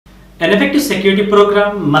An effective security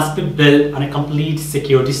program must be built on a complete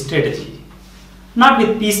security strategy, not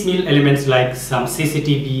with piecemeal elements like some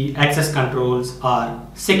CCTV, access controls, or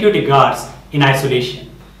security guards in isolation.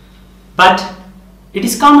 But it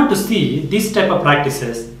is common to see these type of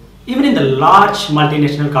practices even in the large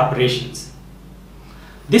multinational corporations.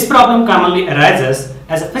 This problem commonly arises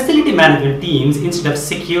as facility management teams instead of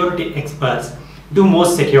security experts do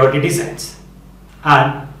most security designs.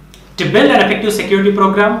 And to build an effective security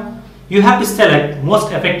program, you have to select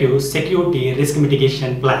most effective security risk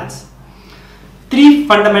mitigation plans. Three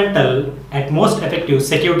fundamental and most effective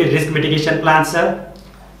security risk mitigation plans are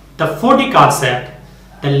the 4D concept,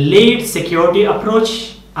 the layered security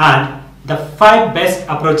approach, and the 5 best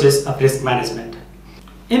approaches of risk management.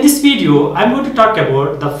 In this video, I'm going to talk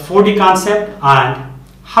about the 4D concept and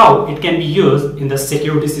how it can be used in the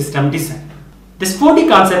security system design. This 4D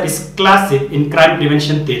concept is classic in crime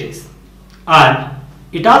prevention theories, and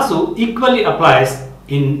it also equally applies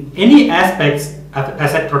in any aspects of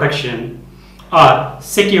asset protection or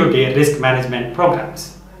security risk management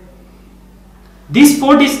programs. These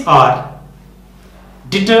 4Ds are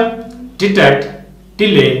deter, detect,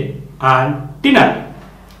 delay, and deny.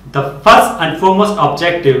 The first and foremost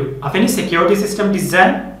objective of any security system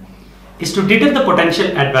design is to deter the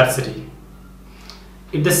potential adversary.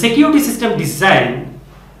 If the security system design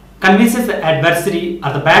convinces the adversary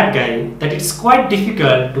or the bad guy that it's quite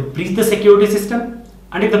difficult to breach the security system,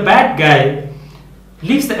 and if the bad guy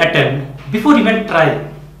leaves the attempt before even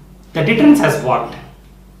trying, the deterrence has worked.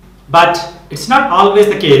 But it's not always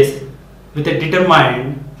the case with a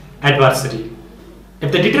determined adversary.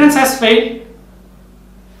 If the deterrence has failed,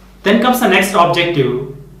 then comes the next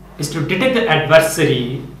objective is to detect the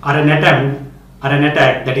adversary or an attempt or an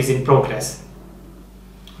attack that is in progress.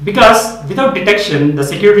 Because without detection, the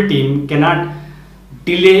security team cannot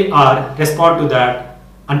delay or respond to that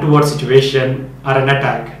untoward situation or an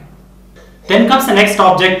attack. Then comes the next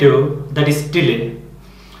objective, that is delay.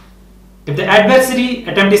 If the adversary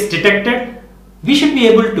attempt is detected, we should be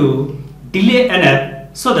able to delay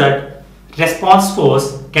enough so that response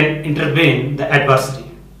force can intervene the adversary.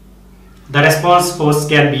 The response force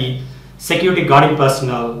can be security guarding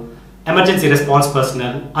personnel, emergency response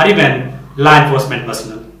personnel, or even law enforcement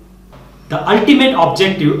personnel. The ultimate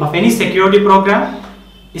objective of any security program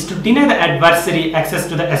is to deny the adversary access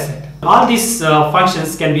to the asset. All these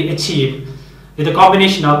functions can be achieved with a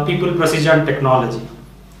combination of people, procedure, and technology.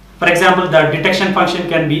 For example, the detection function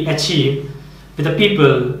can be achieved with the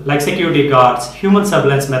people like security guards, human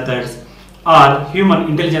surveillance methods, or human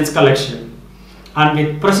intelligence collection, and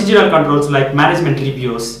with procedural controls like management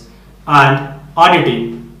reviews and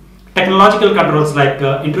auditing, technological controls like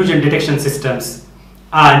intrusion detection systems,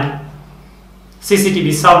 and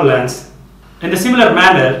CCTV surveillance. In the similar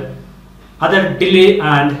manner, other delay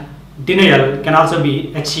and denial can also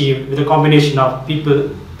be achieved with a combination of people,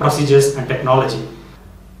 procedures, and technology.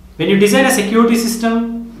 When you design a security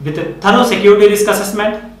system with a thorough security risk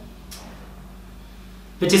assessment,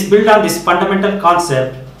 which is built on this fundamental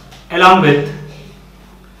concept, along with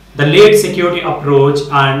the layered security approach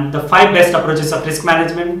and the 5 best approaches of risk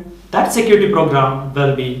management, that security program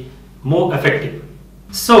will be more effective.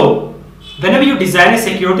 So, whenever you design a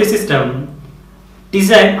security system,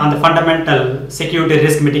 design on the fundamental security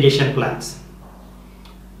risk mitigation plans.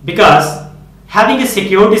 Because having a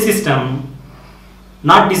security system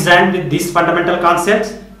not designed with these fundamental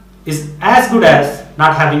concepts is as good as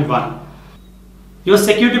not having one. Your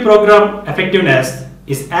security program effectiveness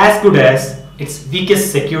is as good as its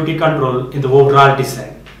weakest security control in the overall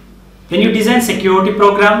design. When you design security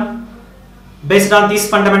program based on these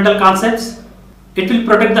fundamental concepts, it will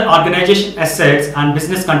protect the organization assets and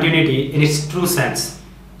business continuity in its true sense.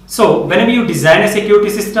 So, whenever you design a security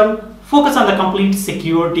system, focus on the complete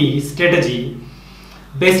security strategy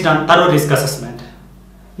based on thorough risk assessment,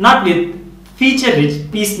 not with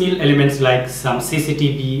feature-rich piecemeal elements like some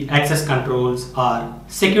CCTV, access controls, or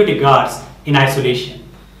security guards in isolation.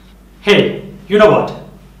 Hey, you know what?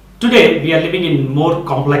 Today we are living in a more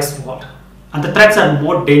complex world, and the threats are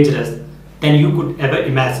more dangerous than you could ever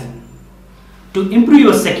imagine. To improve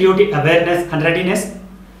your security awareness and readiness,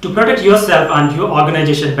 to protect yourself and your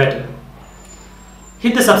organization better,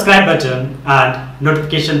 hit the subscribe button and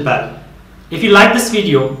notification bell. If you like this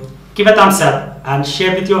video, give a thumbs up and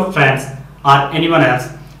share with your friends or anyone else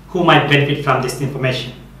who might benefit from this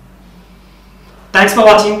information. Thanks for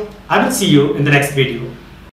watching. I will see you in the next video.